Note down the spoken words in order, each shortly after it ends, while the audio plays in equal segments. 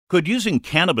Could using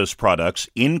cannabis products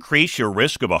increase your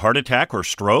risk of a heart attack or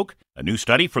stroke? A new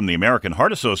study from the American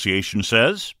Heart Association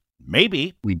says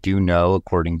maybe. We do know,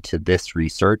 according to this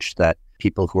research, that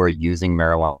people who are using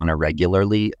marijuana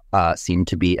regularly seem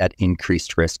to be at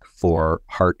increased risk for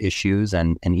heart issues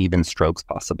and even strokes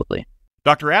possibly.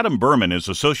 Dr. Adam Berman is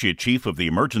Associate Chief of the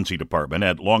Emergency Department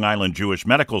at Long Island Jewish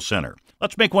Medical Center.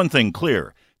 Let's make one thing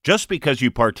clear. Just because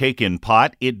you partake in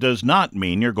pot, it does not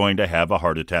mean you're going to have a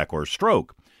heart attack or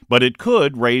stroke. But it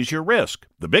could raise your risk.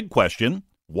 The big question,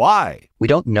 why? We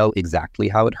don't know exactly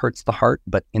how it hurts the heart,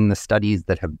 but in the studies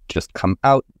that have just come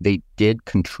out, they did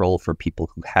control for people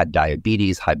who had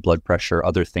diabetes, high blood pressure,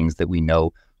 other things that we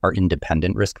know are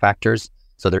independent risk factors.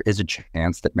 So there is a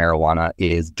chance that marijuana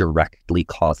is directly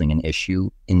causing an issue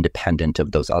independent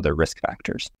of those other risk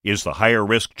factors. Is the higher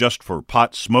risk just for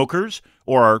pot smokers,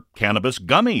 or are cannabis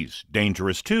gummies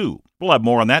dangerous too? We'll have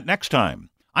more on that next time.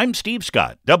 I'm Steve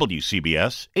Scott,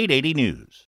 WCBS 880 News.